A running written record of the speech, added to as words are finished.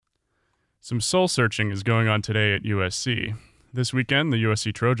Some soul-searching is going on today at USC. This weekend, the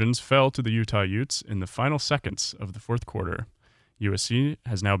USC Trojans fell to the Utah Utes in the final seconds of the fourth quarter. USC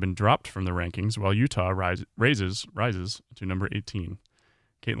has now been dropped from the rankings, while Utah rises to number 18.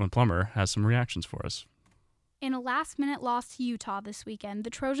 Caitlin Plummer has some reactions for us. In a last-minute loss to Utah this weekend, the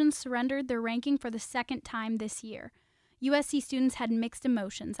Trojans surrendered their ranking for the second time this year. USC students had mixed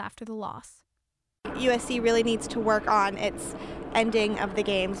emotions after the loss. USC really needs to work on its ending of the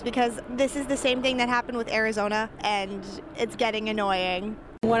games because this is the same thing that happened with Arizona, and it's getting annoying.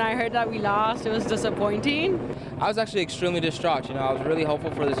 When I heard that we lost, it was disappointing. I was actually extremely distraught. I was really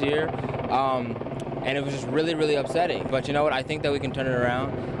hopeful for this year, and it was just really, really upsetting. But you know what? I think that we can turn it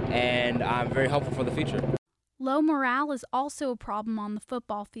around, and I'm very hopeful for the future. Low morale is also a problem on the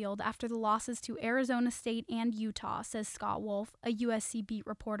football field after the losses to Arizona State and Utah, says Scott Wolf, a USC beat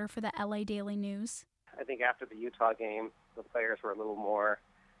reporter for the LA Daily News. I think after the Utah game, the players were a little more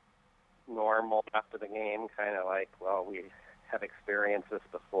normal after the game, kind of like, well, we have experienced this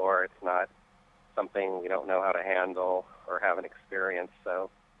before. It's not something we don't know how to handle or haven't experienced.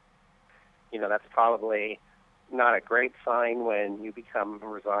 So, that's probably not a great sign when you become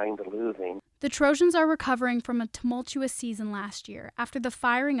resigned to losing. The Trojans are recovering from a tumultuous season last year after the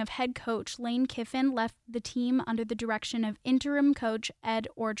firing of head coach Lane Kiffin left the team under the direction of interim coach Ed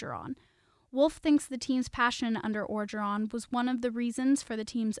Orgeron. Wolf thinks the team's passion under Orgeron was one of the reasons for the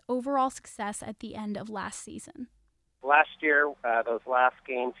team's overall success at the end of last season. Last year, those last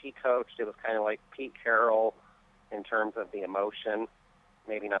games he coached, it was kind of like Pete Carroll in terms of the emotion,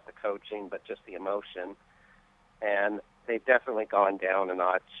 maybe not the coaching, but just the emotion. And they've definitely gone down a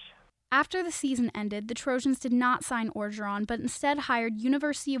notch. After the season ended, the Trojans did not sign Orgeron, but instead hired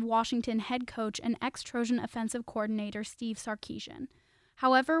University of Washington head coach and ex-Trojan offensive coordinator Steve Sarkisian.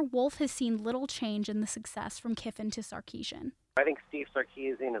 However, Wolf has seen little change in the success from Kiffin to Sarkisian. I think Steve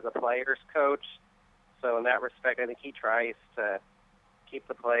Sarkisian is a player's coach, so in that respect, I think he tries to keep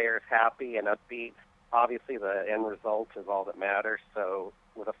the players happy and upbeat. Obviously, the end result is all that matters, so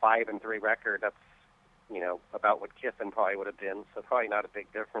with a 5-3 record, that's, about what Kiffin probably would have been, so probably not a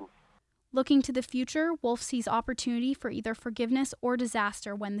big difference. Looking to the future, Wolf sees opportunity for either forgiveness or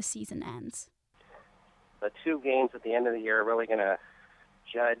disaster when the season ends. The two games at the end of the year are really going to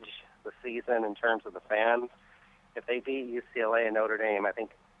judge the season in terms of the fans. If they beat UCLA and Notre Dame, I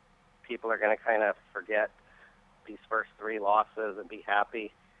think people are going to kind of forget these first three losses and be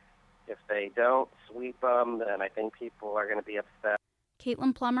happy. If they don't sweep them, then I think people are going to be upset.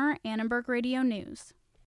 Caitlin Plummer, Annenberg Radio News.